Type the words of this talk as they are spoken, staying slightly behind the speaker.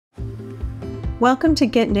Welcome to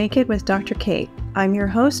Get Naked with Dr. Kate. I'm your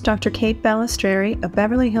host, Dr. Kate Balestrieri, a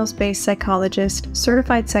Beverly Hills-based psychologist,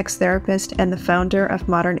 certified sex therapist, and the founder of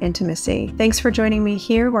Modern Intimacy. Thanks for joining me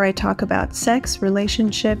here, where I talk about sex,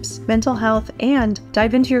 relationships, mental health, and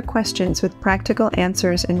dive into your questions with practical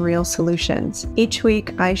answers and real solutions. Each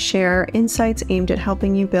week, I share insights aimed at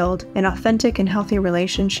helping you build an authentic and healthy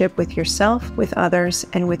relationship with yourself, with others,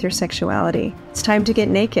 and with your sexuality. It's time to get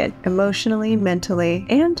naked, emotionally, mentally,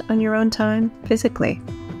 and on your own time, physically.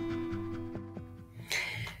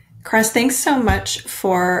 Keresse, thanks so much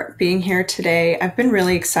for being here today. I've been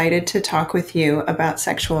really excited to talk with you about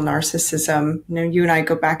sexual narcissism. You know, you and I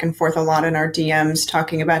go back and forth a lot in our DMs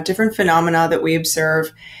talking about different phenomena that we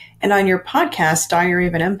observe. And on your podcast, Diary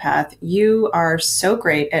of an Empath, you are so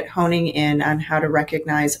great at honing in on how to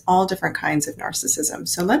recognize all different kinds of narcissism.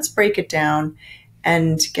 So let's break it down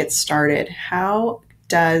and get started. How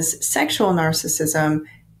does sexual narcissism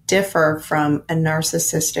differ from a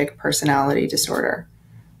narcissistic personality disorder?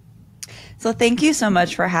 So thank you so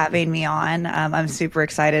much for having me on. I'm super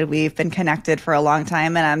excited. We've been connected for a long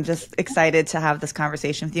time, and I'm just excited to have this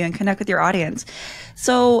conversation with you and connect with your audience.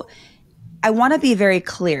 So I want to be very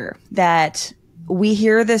clear that we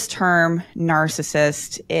hear this term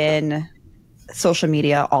narcissist in social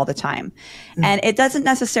media all the time. And it doesn't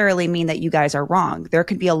necessarily mean that you guys are wrong. There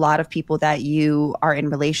could be a lot of people that you are in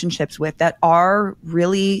relationships with that are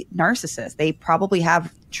really narcissists. They probably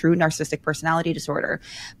have true narcissistic personality disorder,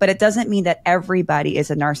 but it doesn't mean that everybody is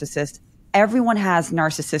a narcissist. Everyone has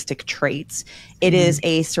narcissistic traits. It is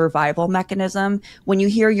a survival mechanism. When you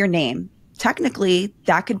hear your name, technically,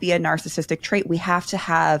 that could be a narcissistic trait. We have to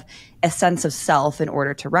have a sense of self in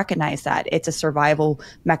order to recognize that. It's a survival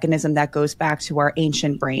mechanism that goes back to our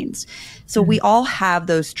ancient brains. So we all have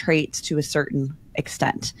those traits to a certain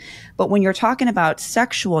extent. But when you're talking about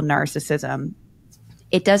sexual narcissism,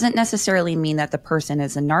 it doesn't necessarily mean that the person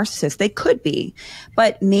is a narcissist. They could be,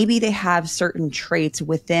 but maybe they have certain traits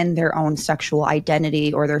within their own sexual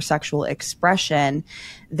identity or their sexual expression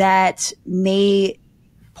that may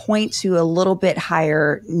point to a little bit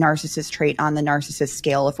higher narcissist trait on the narcissist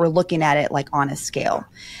scale if we're looking at it like on a scale.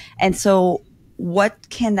 And so what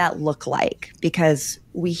can that look like? Because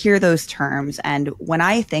we hear those terms, and when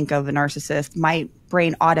I think of a narcissist, my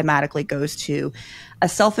brain automatically goes to a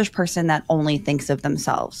selfish person that only thinks of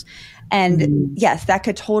themselves. And yes, that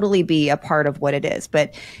could totally be a part of what it is.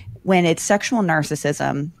 But when it's sexual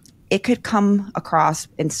narcissism, it could come across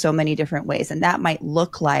in so many different ways. And that might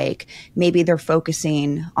look like maybe they're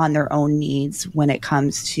focusing on their own needs when it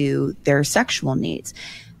comes to their sexual needs.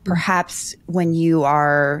 Perhaps when you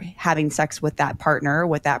are having sex with that partner,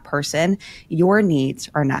 with that person, your needs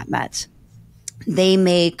are not met. They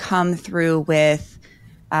may come through with,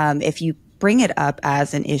 if you bring it up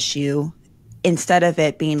as an issue, instead of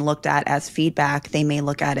it being looked at as feedback, they may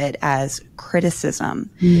look at it as criticism.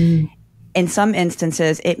 In some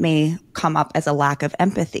instances, it may come up as a lack of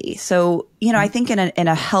empathy. So, you know, I think in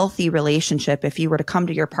a healthy relationship, if you were to come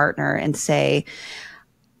to your partner and say,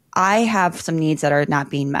 I have some needs that are not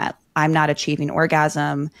being met. I'm not achieving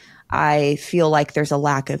orgasm. I feel like there's a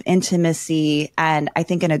lack of intimacy. And I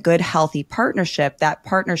think in a good, healthy partnership, that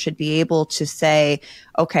partner should be able to say,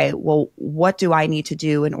 okay, well, what do I need to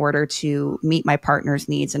do in order to meet my partner's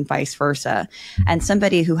needs and vice versa? And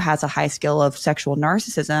somebody who has a high skill of sexual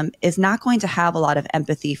narcissism is not going to have a lot of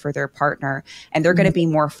empathy for their partner, and they're going to be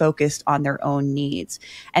more focused on their own needs.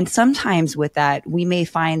 And sometimes with that, we may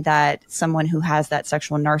find that someone who has that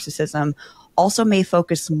sexual narcissism also may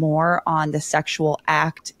focus more on the sexual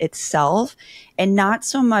act itself and not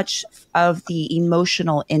so much of the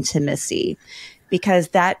emotional intimacy, because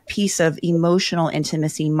that piece of emotional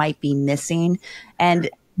intimacy might be missing. And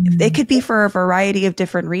it could be for a variety of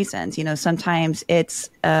different reasons. You know, sometimes it's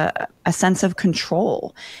a sense of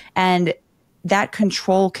control, and that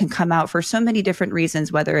control can come out for so many different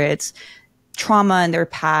reasons, whether it's trauma in their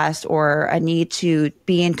past or a need to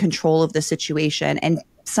be in control of the situation. And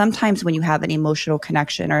sometimes when you have an emotional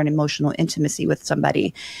connection or an emotional intimacy with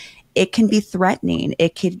somebody, it can be threatening.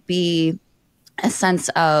 It could be a sense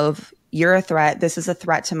of, you're a threat. This is a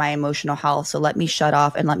threat to my emotional health. So let me shut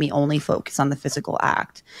off and let me only focus on the physical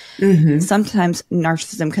act. Sometimes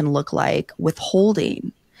narcissism can look like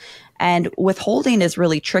withholding. And withholding is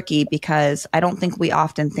really tricky because I don't think we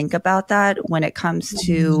often think about that when it comes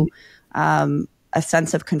to a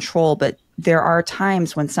sense of control. But there are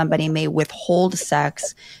times when somebody may withhold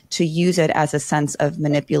sex to use it as a sense of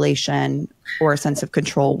manipulation or a sense of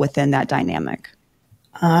control within that dynamic.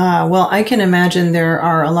 Well, I can imagine there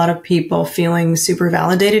are a lot of people feeling super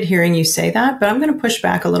validated hearing you say that, but I'm going to push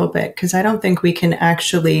back a little bit because I don't think we can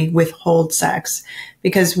actually withhold sex,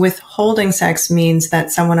 because withholding sex means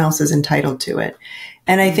that someone else is entitled to it.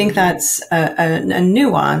 And I think that's a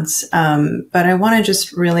nuance. But I want to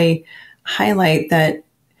just really highlight that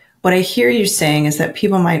what I hear you saying is that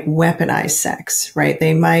people might weaponize sex, right?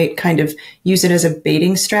 They might kind of use it as a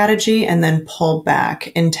baiting strategy and then pull back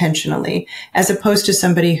intentionally, as opposed to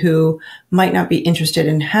somebody who might not be interested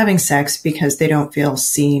in having sex because they don't feel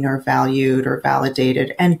seen or valued or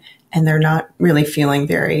validated. And they're not really feeling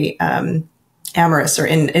very amorous or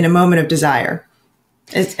in a moment of desire.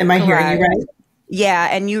 Am I hearing you right? Yeah.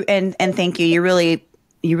 And thank you.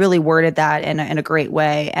 You really worded that in a great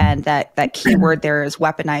way. And that key word there is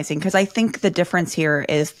weaponizing, because I think the difference here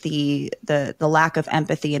is the lack of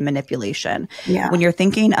empathy and manipulation. Yeah. When you're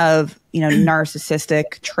thinking of,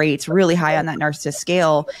 narcissistic traits really high on that narcissist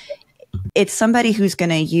scale, it's somebody who's going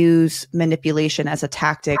to use manipulation as a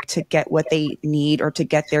tactic to get what they need or to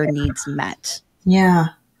get their needs met. Yeah.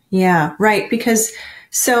 Yeah. Right. Because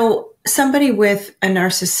somebody with a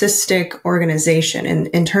narcissistic organization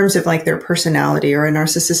in terms of like their personality or a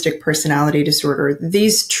narcissistic personality disorder,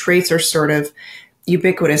 these traits are sort of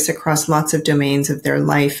ubiquitous across lots of domains of their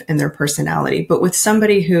life and their personality. But with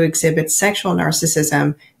somebody who exhibits sexual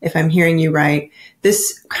narcissism, if I'm hearing you right,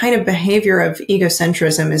 this kind of behavior of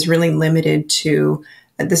egocentrism is really limited to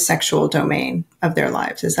the sexual domain of their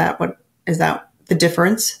lives. Is that the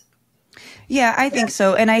difference? Yeah, I think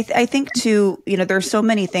so. And I think too, there's so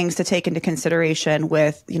many things to take into consideration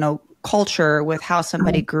with, culture, with how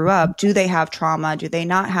somebody grew up. Do they have trauma? Do they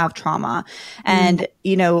not have trauma? And,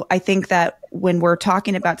 I think that when we're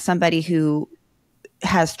talking about somebody who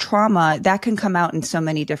has trauma, that can come out in so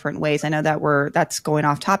many different ways. I know that that's going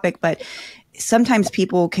off topic, but sometimes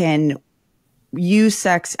people can use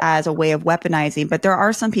sex as a way of weaponizing, but there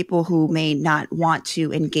are some people who may not want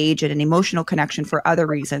to engage in an emotional connection for other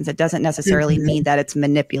reasons. It doesn't necessarily mean that it's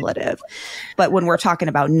manipulative. But when we're talking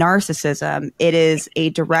about narcissism, it is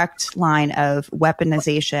a direct line of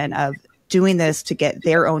weaponization of doing this to get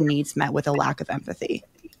their own needs met with a lack of empathy.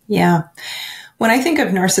 Yeah. When I think of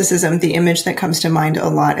narcissism, the image that comes to mind a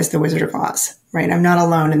lot is the Wizard of Oz, right? I'm not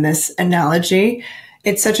alone in this analogy.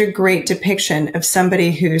 It's such a great depiction of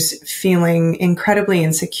somebody who's feeling incredibly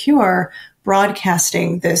insecure,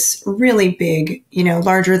 broadcasting this really big,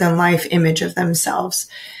 larger than life image of themselves.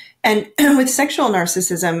 And with sexual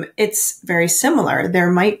narcissism, it's very similar. There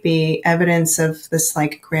might be evidence of this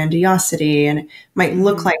like grandiosity, and it might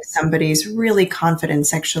look like somebody's really confident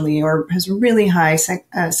sexually or has really high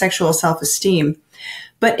sexual self-esteem.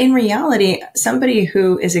 But in reality, somebody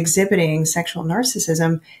who is exhibiting sexual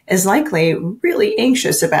narcissism is likely really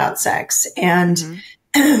anxious about sex and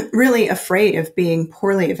really afraid of being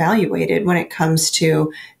poorly evaluated when it comes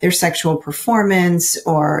to their sexual performance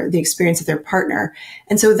or the experience of their partner.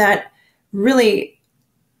 And so that really,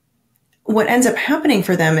 what ends up happening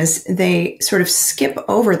for them is they sort of skip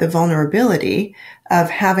over the vulnerability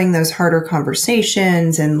of having those harder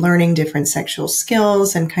conversations and learning different sexual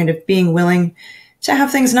skills and kind of being willing to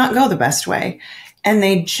have things not go the best way. And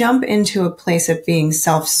they jump into a place of being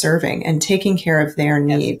self-serving and taking care of their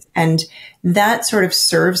needs. And that sort of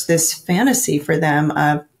serves this fantasy for them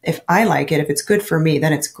of, if I like it, if it's good for me,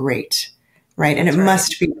 then it's great, right? And it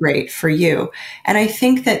must be great for you. And I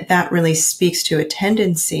think that really speaks to a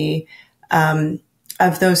tendency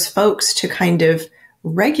of those folks to kind of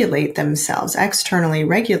regulate themselves, externally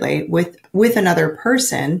regulate with another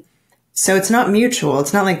person. So it's not mutual.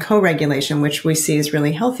 It's not like co-regulation, which we see is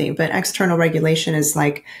really healthy, but external regulation is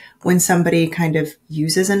like when somebody kind of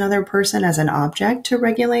uses another person as an object to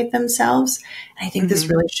regulate themselves. And I think this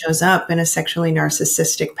really shows up in a sexually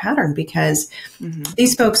narcissistic pattern because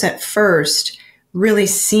these folks at first really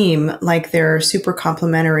seem like they're super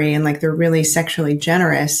complimentary and like they're really sexually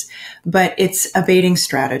generous, but it's a baiting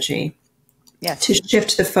strategy to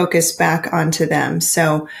shift the focus back onto them.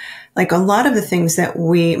 So like a lot of the things that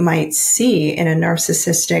we might see in a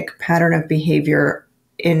narcissistic pattern of behavior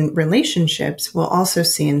in relationships, we'll also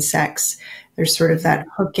see in sex. There's sort of that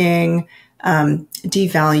hooking,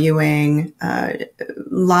 devaluing,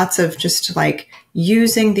 lots of just like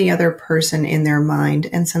using the other person in their mind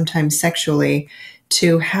and sometimes sexually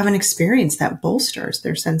to have an experience that bolsters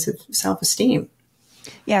their sense of self-esteem.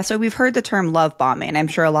 Yeah, so we've heard the term love bombing. I'm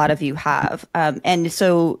sure a lot of you have. And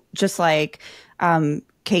so just like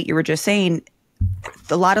Kate, you were just saying,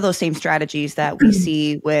 a lot of those same strategies that we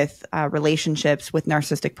see with relationships with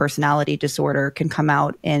narcissistic personality disorder can come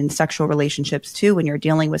out in sexual relationships too when you're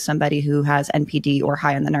dealing with somebody who has NPD or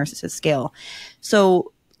high on the narcissist scale.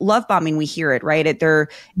 So love bombing, we hear it, right? They're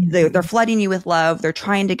flooding you with love. They're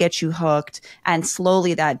trying to get you hooked, and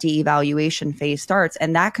slowly that de-evaluation phase starts.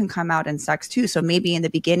 And that can come out in sex too. So maybe in the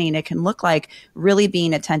beginning, it can look like really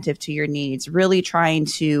being attentive to your needs, really trying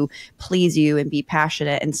to please you and be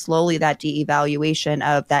passionate. And slowly that de-evaluation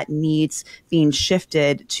of that needs being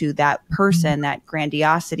shifted to that person, that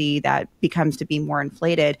grandiosity that becomes to be more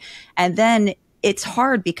inflated. And then it's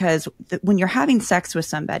hard because when you're having sex with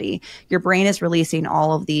somebody, your brain is releasing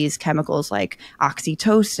all of these chemicals like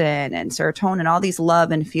oxytocin and serotonin, all these love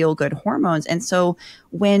and feel good hormones. And so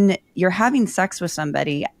when you're having sex with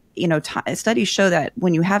somebody, studies show that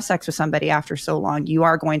when you have sex with somebody after so long, you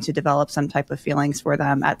are going to develop some type of feelings for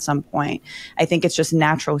them at some point. I think it's just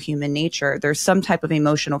natural human nature. There's some type of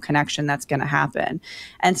emotional connection that's going to happen.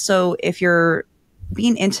 And so if you're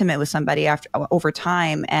being intimate with somebody over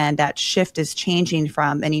time, and that shift is changing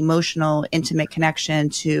from an emotional, intimate connection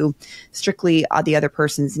to strictly the other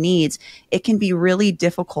person's needs, it can be really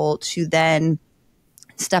difficult to then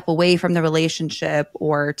step away from the relationship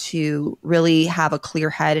or to really have a clear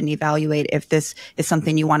head and evaluate if this is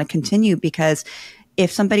something you want to continue. Because if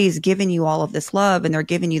somebody's giving you all of this love and they're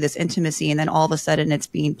giving you this intimacy, and then all of a sudden it's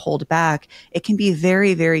being pulled back, it can be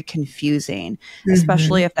very, very confusing,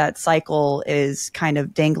 especially if that cycle is kind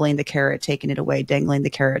of dangling the carrot, taking it away, dangling the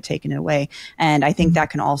carrot, taking it away. And I think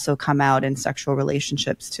that can also come out in sexual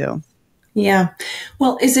relationships too. Yeah.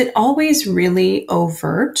 Well, is it always really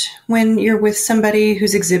overt when you're with somebody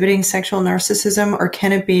who's exhibiting sexual narcissism, or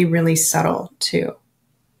can it be really subtle too?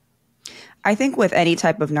 I think with any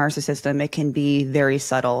type of narcissism, it can be very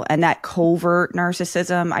subtle. And that covert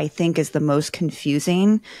narcissism, I think, is the most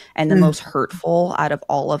confusing and the most hurtful out of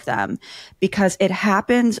all of them, because it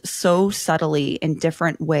happens so subtly in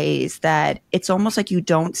different ways that it's almost like you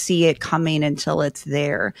don't see it coming until it's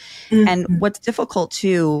there. And what's difficult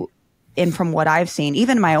too, and from what I've seen,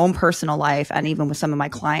 even in my own personal life and even with some of my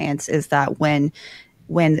clients, is that when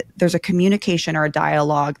there's a communication or a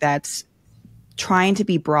dialogue that's trying to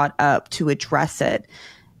be brought up to address it,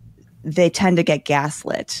 they tend to get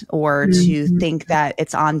gaslit or to think that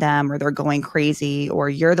it's on them, or they're going crazy, or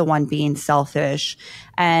you're the one being selfish.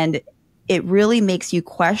 And it really makes you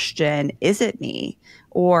question, is it me?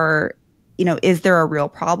 Or, is there a real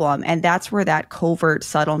problem? And that's where that covert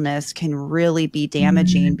subtleness can really be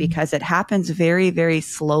damaging, because it happens very, very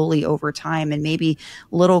slowly over time in maybe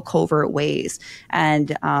little covert ways.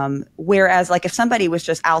 And whereas like if somebody was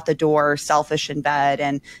just out the door, selfish in bed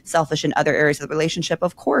and selfish in other areas of the relationship,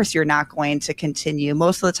 of course, you're not going to continue.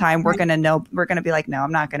 Most of the time we're going to be like, no,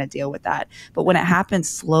 I'm not going to deal with that. But when it happens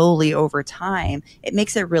slowly over time, it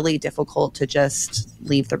makes it really difficult to just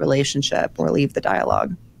leave the relationship or leave the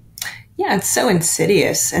dialogue. Yeah, it's so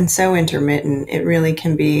insidious and so intermittent. It really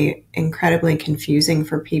can be incredibly confusing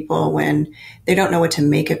for people when they don't know what to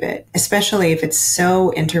make of it, especially if it's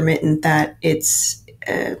so intermittent that it's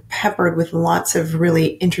peppered with lots of really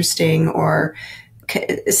interesting or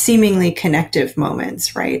seemingly connective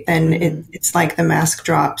moments, right? Then it's like the mask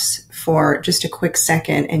drops for just a quick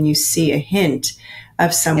second and you see a hint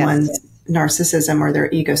of someone's narcissism or their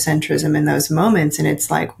egocentrism in those moments. And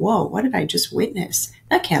it's like, whoa, what did I just witness?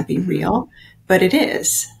 That can't be real, but it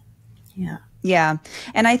is. Yeah. Yeah.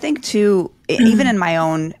 And I think too, even in my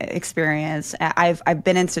own experience, I've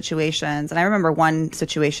been in situations, and I remember one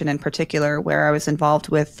situation in particular where I was involved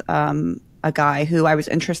with a guy who I was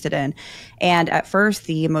interested in. And at first,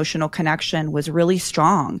 the emotional connection was really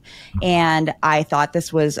strong. And I thought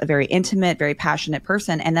this was a very intimate, very passionate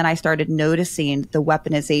person. And then I started noticing the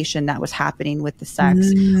weaponization that was happening with the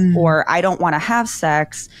sex, or I don't want to have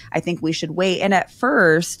sex. I think we should wait. And at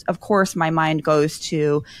first, of course, my mind goes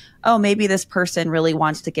to, oh, maybe this person really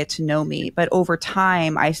wants to get to know me. But over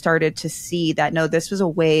time, I started to see that, no, this was a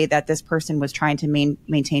way that this person was trying to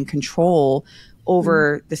maintain control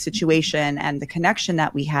over the situation and the connection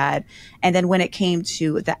that we had. And then when it came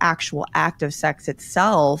to the actual act of sex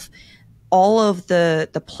itself, all of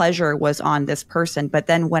the pleasure was on this person. But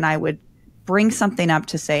then when I would bring something up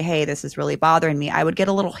to say, hey, this is really bothering me, I would get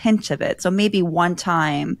a little hint of it. So maybe one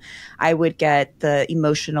time I would get the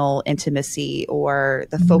emotional intimacy or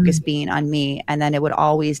the focus being on me. And then it would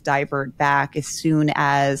always divert back as soon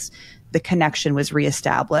as the connection was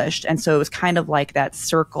reestablished. And so it was kind of like that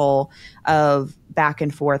circle of back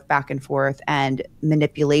and forth and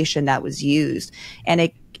manipulation that was used.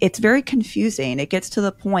 And it's very confusing. It gets to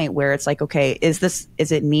the point where it's like, okay, is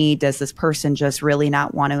it me? Does this person just really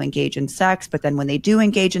not want to engage in sex? But then when they do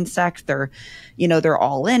engage in sex, they're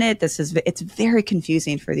all in it. It's very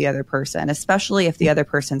confusing for the other person, especially if the other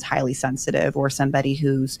person's highly sensitive or somebody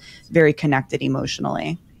who's very connected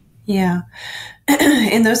emotionally. Yeah.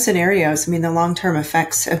 In those scenarios, I mean, the long-term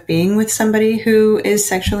effects of being with somebody who is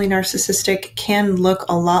sexually narcissistic can look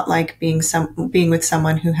a lot like being with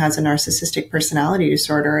someone who has a narcissistic personality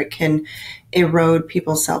disorder. It can erode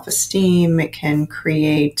people's self-esteem. It can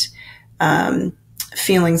create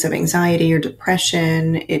feelings of anxiety or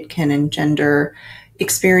depression. It can engender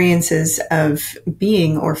experiences of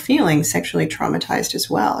being or feeling sexually traumatized as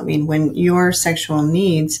well. I mean, when your sexual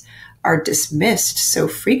needs are dismissed so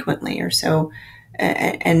frequently or so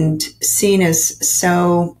and seen as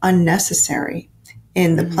so unnecessary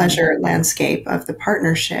in the pleasure landscape of the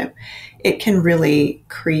partnership, it can really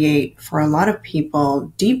create for a lot of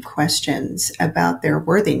people deep questions about their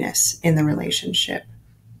worthiness in the relationship.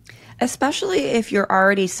 Especially if you're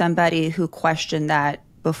already somebody who questioned that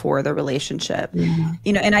before the relationship. Yeah.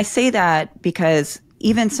 You know, and I say that because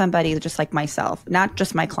even somebody just like myself, not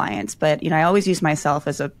just my clients, but, you know, I always use myself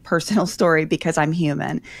as a personal story because I'm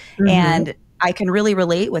human. And I can really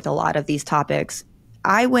relate with a lot of these topics.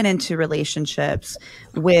 I went into relationships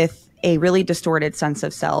with a really distorted sense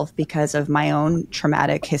of self because of my own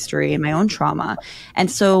traumatic history and my own trauma.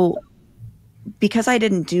 And so because I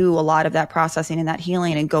didn't do a lot of that processing and that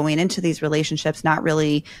healing and going into these relationships, not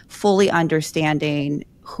really fully understanding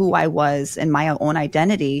who I was and my own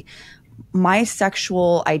identity, my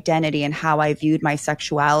sexual identity and how I viewed my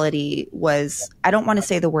sexuality was, I don't want to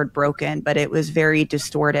say the word broken, but it was very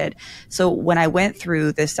distorted. So when I went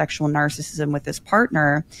through this sexual narcissism with this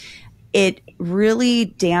partner, it really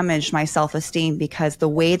damaged my self-esteem because the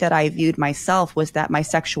way that I viewed myself was that my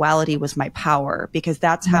sexuality was my power, because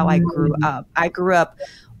that's how I grew up. I grew up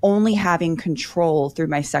only having control through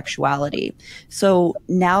my sexuality. So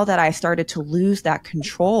now that I started to lose that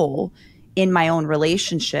control in my own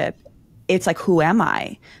relationship, it's like, who am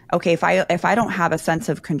I? Okay, if I don't have a sense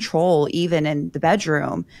of control, even in the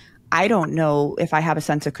bedroom, I don't know if I have a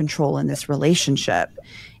sense of control in this relationship.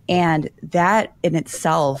 And that in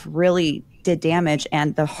itself really did damage.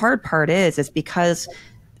 And the hard part is because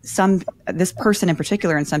this person in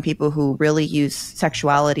particular, and some people who really use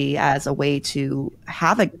sexuality as a way to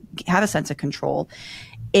have a sense of control,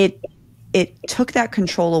 it took that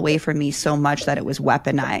control away from me so much that it was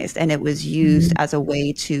weaponized and it was used as a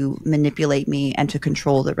way to manipulate me and to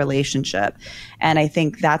control the relationship. And I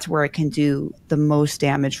think that's where it can do the most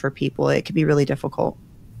damage for people. It can be really difficult.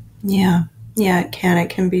 Yeah. Yeah, it can. It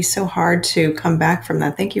can be so hard to come back from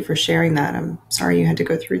that. Thank you for sharing that. I'm sorry you had to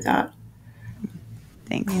go through that.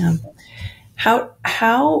 Thanks. Yeah.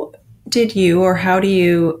 How did you, or how do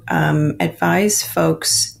you advise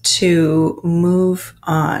folks to move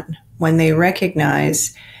on when they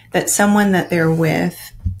recognize that someone that they're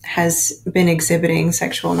with has been exhibiting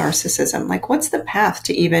sexual narcissism? Like, what's the path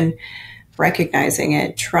to even recognizing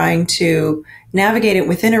it, trying to navigate it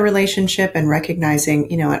within a relationship and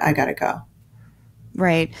recognizing, you know what, I got to go?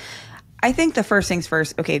 Right. I think the first things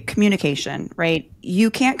first, okay, communication, right? You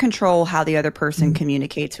can't control how the other person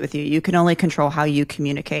communicates with you. You can only control how you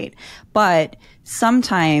communicate. But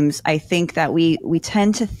sometimes I think that we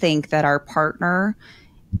tend to think that our partner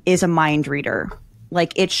is a mind reader.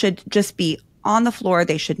 Like, it should just be on the floor.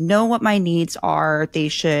 They should know what my needs are. They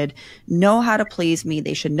should know how to please me.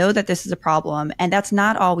 They should know that this is a problem. And that's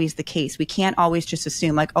not always the case. We can't always just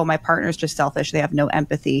assume like, oh, my partner's just selfish. They have no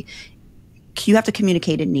empathy. You have to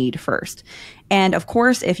communicate a need first. And of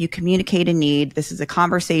course, if you communicate a need, this is a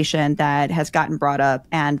conversation that has gotten brought up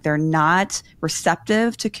and they're not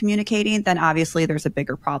receptive to communicating, then obviously there's a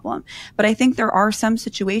bigger problem. But I think there are some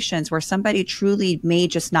situations where somebody truly may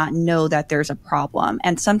just not know that there's a problem.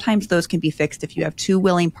 And sometimes those can be fixed if you have two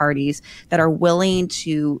willing parties that are willing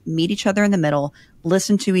to meet each other in the middle,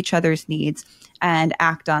 listen to each other's needs, and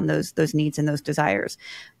act on those needs and those desires.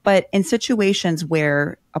 But in situations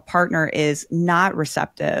where a partner is not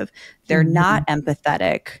receptive, they're not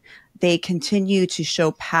empathetic, they continue to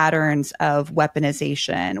show patterns of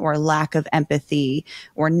weaponization or lack of empathy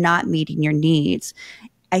or not meeting your needs,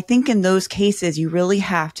 I think in those cases, you really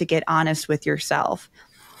have to get honest with yourself.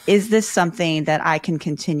 Is this something that I can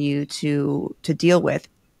continue to deal with?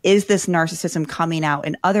 Is this narcissism coming out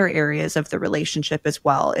in other areas of the relationship as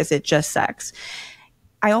well? Is it just sex?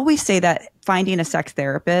 I always say that finding a sex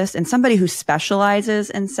therapist and somebody who specializes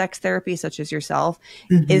in sex therapy, such as yourself,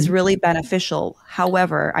 is really beneficial.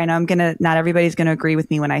 However, I know not everybody's going to agree with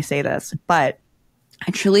me when I say this, but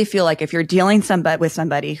I truly feel like if you're dealing with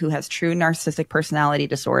somebody who has true narcissistic personality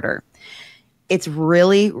disorder, it's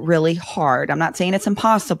really, really hard. I'm not saying it's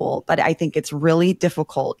impossible, but I think it's really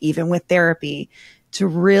difficult, even with therapy, to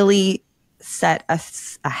really set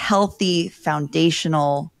a healthy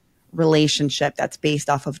foundational relationship that's based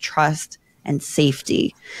off of trust and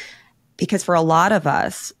safety. because for a lot of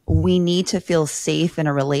us, we need to feel safe in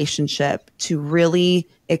a relationship to really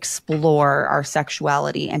explore our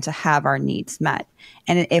sexuality and to have our needs met.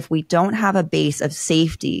 And if we don't have a base of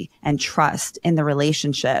safety and trust in the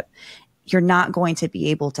relationship, you're not going to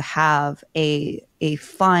be able to have a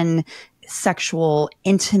fun, sexual,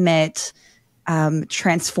 intimate,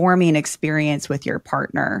 transforming experience with your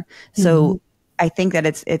partner. So I think that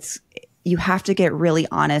it's you have to get really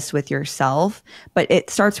honest with yourself, but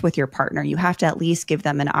it starts with your partner. You have to at least give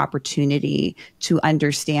them an opportunity to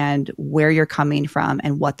understand where you're coming from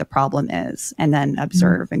and what the problem is, and then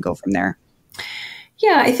observe and go from there.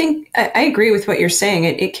 Yeah, I think I agree with what you're saying.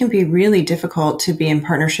 It can be really difficult to be in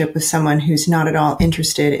partnership with someone who's not at all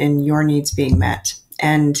interested in your needs being met.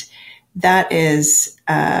 And that is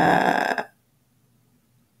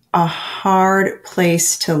a hard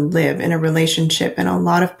place to live in a relationship. And a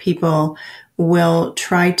lot of people will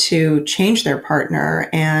try to change their partner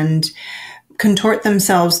and contort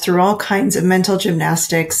themselves through all kinds of mental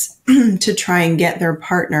gymnastics to try and get their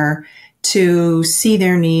partner to see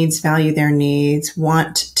their needs, value their needs,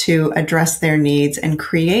 want to address their needs, and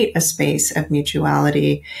create a space of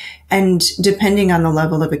mutuality. And depending on the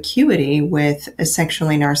level of acuity with a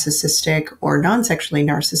sexually narcissistic or non-sexually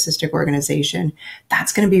narcissistic organization,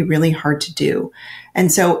 that's going to be really hard to do.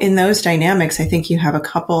 And so in those dynamics, I think you have a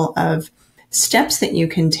couple of steps that you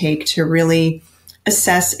can take to really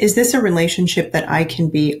assess, is this a relationship that I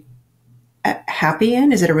can be happy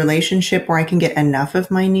in? Is it a relationship where I can get enough of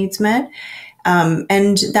my needs met?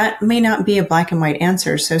 And that may not be a black and white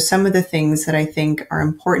answer. So some of the things that I think are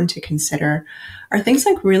important to consider are things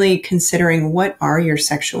like really considering, what are your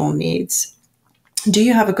sexual needs? Do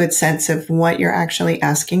you have a good sense of what you're actually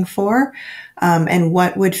asking for? And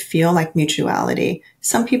what would feel like mutuality?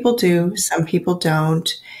 Some people do, some people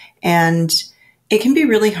don't. And it can be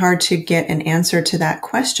really hard to get an answer to that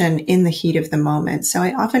question in the heat of the moment. So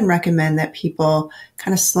I often recommend that people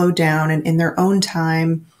kind of slow down and in their own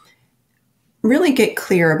time really get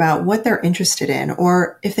clear about what they're interested in,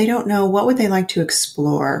 or if they don't know, what would they like to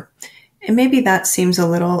explore? And maybe that seems a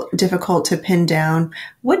little difficult to pin down.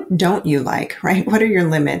 What don't you like, right? What are your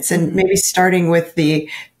limits? And maybe starting with the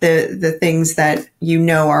things that you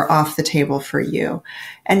know are off the table for you,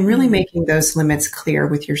 and really making those limits clear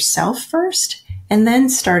with yourself first, and then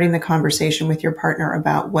starting the conversation with your partner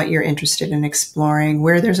about what you're interested in exploring,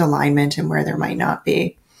 where there's alignment and where there might not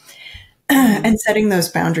be, and setting those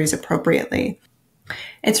boundaries appropriately.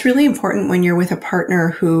 It's really important when you're with a partner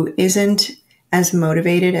who isn't as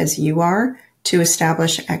motivated as you are to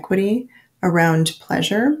establish equity around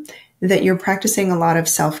pleasure, that you're practicing a lot of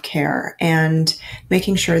self-care and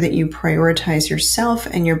making sure that you prioritize yourself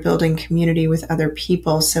and you're building community with other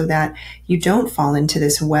people so that you don't fall into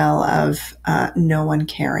this well of no one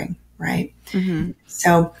caring, right?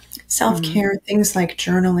 So self-care, things like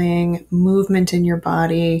journaling, movement in your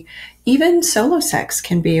body, even solo sex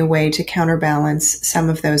can be a way to counterbalance some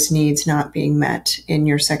of those needs not being met in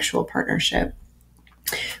your sexual partnership.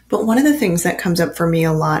 But one of the things that comes up for me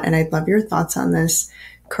a lot, and I'd love your thoughts on this,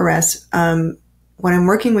 Keresse, when I'm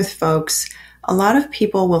working with folks, a lot of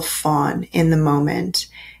people will fawn in the moment.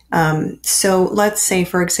 So let's say,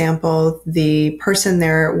 for example, the person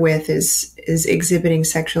they're with is exhibiting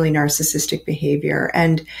sexually narcissistic behavior,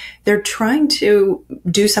 and they're trying to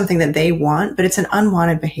do something that they want, but it's an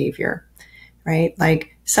unwanted behavior, right?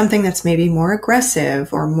 Like something that's maybe more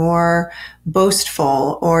aggressive or more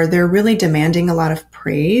boastful, or they're really demanding a lot of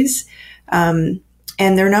praise.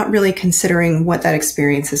 And they're not really considering what that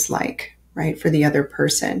experience is like, right, for the other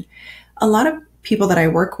person. A lot of people that I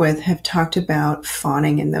work with have talked about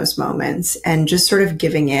fawning in those moments and just sort of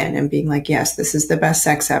giving in and being like, yes, this is the best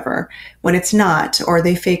sex ever, when it's not, or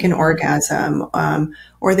they fake an orgasm,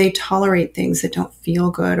 or they tolerate things that don't feel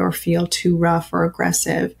good or feel too rough or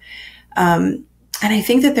aggressive. And I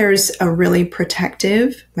think that there's a really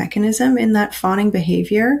protective mechanism in that fawning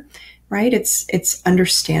behavior, right? It's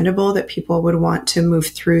understandable that people would want to move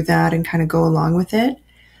through that and kind of go along with it.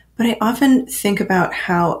 But I often think about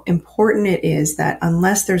how important it is that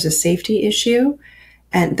unless there's a safety issue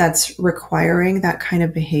and that's requiring that kind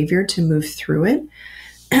of behavior to move through it,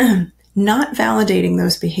 not validating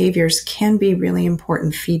those behaviors can be really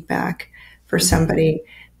important feedback for somebody,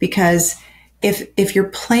 because if you're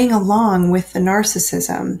playing along with the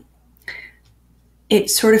narcissism, it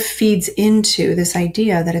sort of feeds into this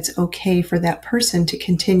idea that it's okay for that person to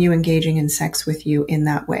continue engaging in sex with you in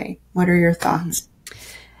that way. What are your thoughts?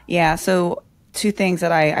 Yeah, so two things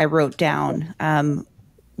that I wrote down.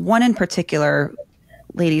 One in particular,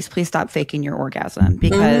 ladies, please stop faking your orgasm,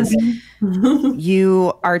 because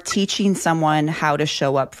you are teaching someone how to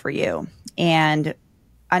show up for you. And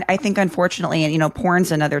I think unfortunately, and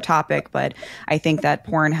porn's another topic, but I think that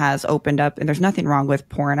porn has opened up, and there's nothing wrong with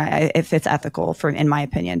porn if it's ethical, in my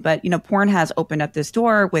opinion. But porn has opened up this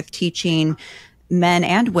door with teaching men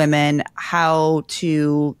and women how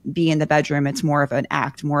to be in the bedroom. It's more of an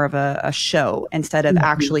act, more of a show, instead of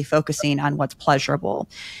actually focusing on what's pleasurable.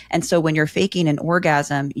 And so when you're faking an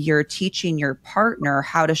orgasm, you're teaching your partner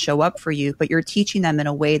how to show up for you, but you're teaching them in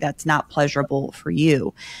a way that's not pleasurable for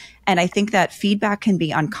you. And I think that feedback can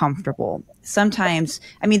be uncomfortable. Sometimes,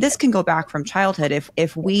 this can go back from childhood.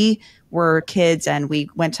 If we were kids and we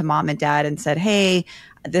went to mom and dad and said, hey,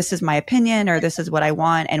 this is my opinion, or this is what I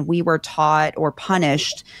want, and we were taught or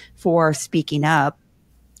punished for speaking up,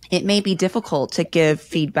 it may be difficult to give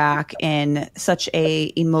feedback in such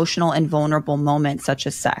a emotional and vulnerable moment, such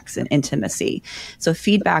as sex and intimacy. So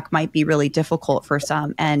feedback might be really difficult for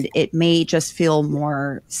some, and it may just feel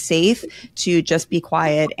more safe to just be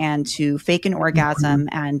quiet and to fake an orgasm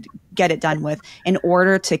and get it done with, in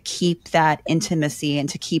order to keep that intimacy and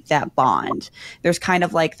to keep that bond. There's kind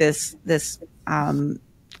of like this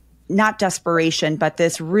not desperation, but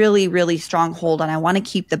this really, really strong hold on, I want to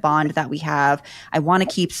keep the bond that we have. I want to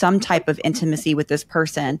keep some type of intimacy with this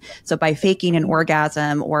person. So by faking an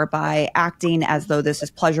orgasm or by acting as though this is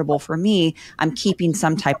pleasurable for me, I'm keeping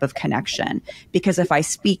some type of connection. Because if I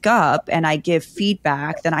speak up and I give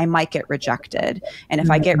feedback, then I might get rejected. And if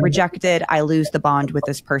I get rejected, I lose the bond with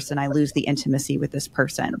this person. I lose the intimacy with this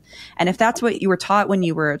person. And if that's what you were taught when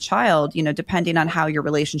you were a child, depending on how your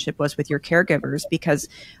relationship was with your caregivers, because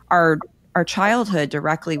our childhood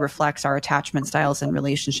directly reflects our attachment styles in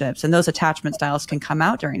relationships, and those attachment styles can come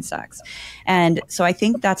out during sex. And so I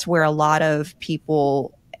think that's where a lot of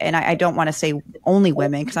people, and I don't want to say only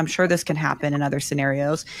women, because I'm sure this can happen in other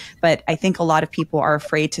scenarios, but I think a lot of people are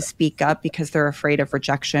afraid to speak up because they're afraid of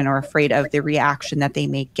rejection or afraid of the reaction that they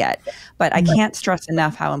may get. But I can't stress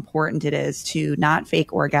enough how important it is to not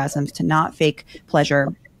fake orgasms, to not fake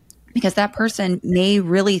pleasure, because that person may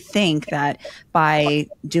really think that by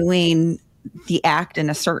doing the act in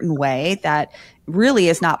a certain way that really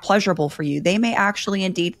is not pleasurable for you, they may actually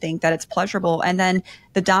indeed think that it's pleasurable. And then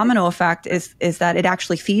the domino effect is that it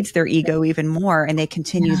actually feeds their ego even more, and they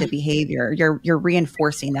continue the behavior. You're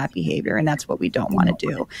reinforcing that behavior, and that's what we don't want to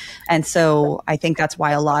do. And so I think that's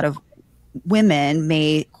why a lot of women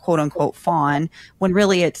may quote unquote fawn, when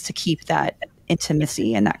really it's to keep that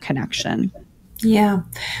intimacy and that connection. Yeah,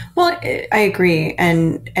 well, I agree.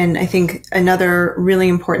 And I think another really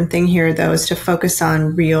important thing here, though, is to focus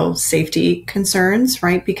on real safety concerns,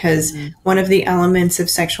 right? Because one of the elements of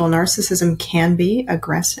sexual narcissism can be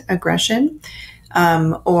aggression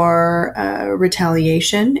or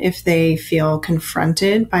retaliation if they feel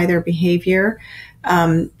confronted by their behavior.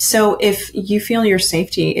 So if you feel your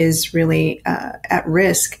safety is really at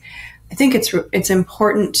risk, I think it's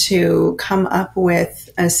important to come up with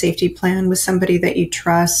a safety plan with somebody that you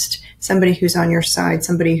trust, somebody who's on your side,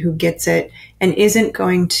 somebody who gets it and isn't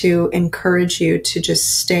going to encourage you to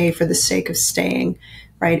just stay for the sake of staying,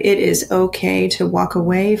 right? It is okay to walk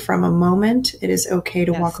away from a moment. It is okay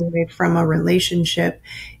to walk away from a relationship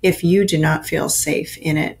if you do not feel safe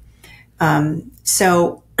in it.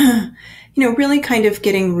 So really kind of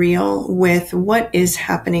getting real with what is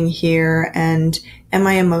happening here, and am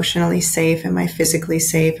I emotionally safe? Am I physically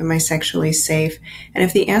safe? Am I sexually safe? And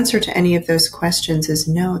if the answer to any of those questions is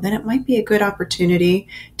no, then it might be a good opportunity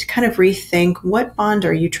to kind of rethink, what bond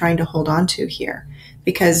are you trying to hold on to here?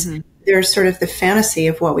 Because there's sort of the fantasy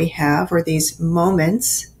of what we have, or these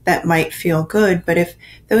moments that might feel good. But if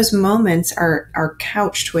those moments are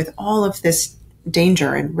couched with all of this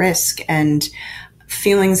danger and risk and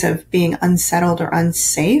feelings of being unsettled or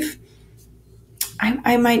unsafe,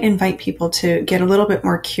 I might invite people to get a little bit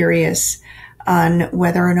more curious on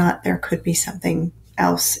whether or not there could be something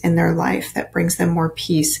else in their life that brings them more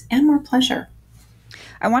peace and more pleasure.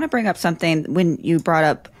 I want to bring up something when you brought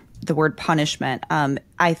up the word punishment.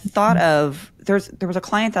 I thought of, there was a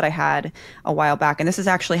client that I had a while back, and this has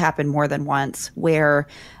actually happened more than once, where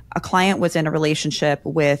a client was in a relationship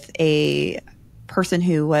with a person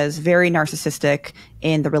who was very narcissistic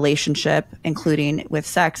in the relationship, including with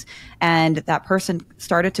sex. And that person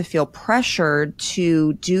started to feel pressured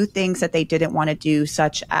to do things that they didn't want to do,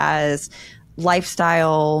 such as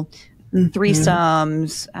lifestyle,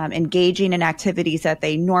 threesomes, engaging in activities that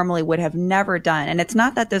they normally would have never done. And it's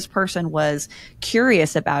not that this person was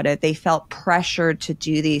curious about it. They felt pressured to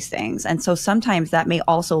do these things. And so sometimes that may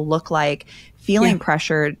also look like feeling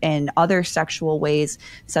pressured in other sexual ways,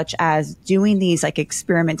 such as doing these like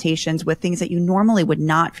experimentations with things that you normally would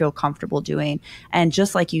not feel comfortable doing. And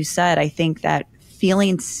just like you said, I think that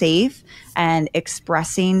feeling safe and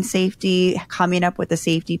expressing safety, coming up with a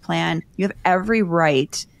safety plan, you have every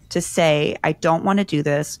right to say, I don't want to do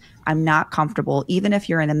this. I'm not comfortable. Even if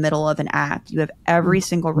you're in the middle of an act, you have every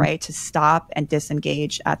single right to stop and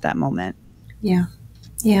disengage at that moment. Yeah.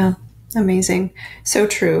 Yeah. Amazing. So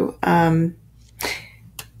true.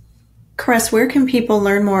 Keresse, where can people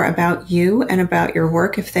learn more about you and about your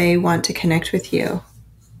work if they want to connect with you?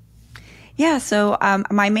 Yeah, so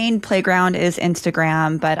my main playground is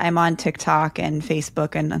Instagram, but I'm on TikTok and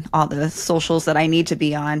Facebook and all the socials that I need to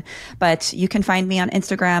be on. But you can find me on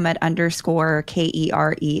Instagram at _KERESSE_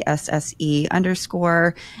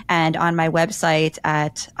 and on my website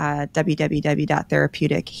at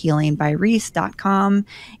www.therapeutic.healingbyreese.com.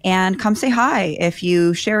 And come say hi if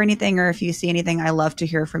you share anything or if you see anything. I love to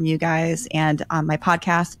hear from you guys. And on my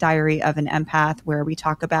podcast, Diary of an Empath, where we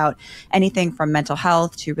talk about anything from mental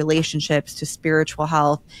health to relationships to spiritual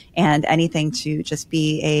health and anything to just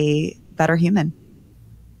be a better human.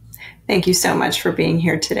 Thank you so much for being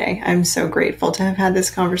here today. I'm so grateful to have had this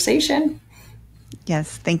conversation.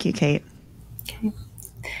 Yes, thank you, Kate. Okay.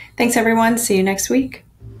 Thanks, everyone. See you next week.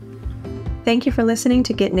 Thank you for listening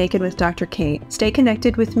to Get Naked with Dr. Kate. Stay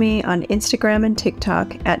connected with me on Instagram and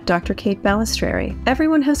TikTok at Dr. Kate Balestrieri.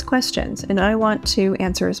 Everyone has questions, and I want to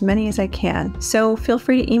answer as many as I can. So feel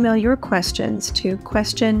free to email your questions to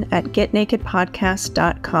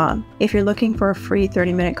question@getnakedpodcast.com. If you're looking for a free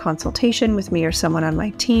 30-minute consultation with me or someone on my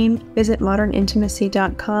team, visit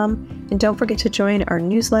modernintimacy.com. And don't forget to join our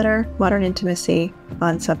newsletter, Modern Intimacy,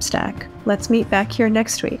 on Substack. Let's meet back here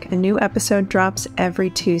next week. A new episode drops every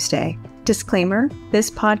Tuesday. Disclaimer,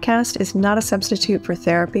 this podcast is not a substitute for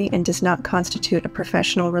therapy and does not constitute a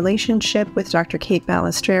professional relationship with Dr. Kate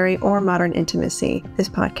Balestrieri or Modern Intimacy. This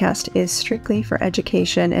podcast is strictly for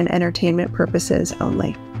education and entertainment purposes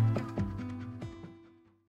only.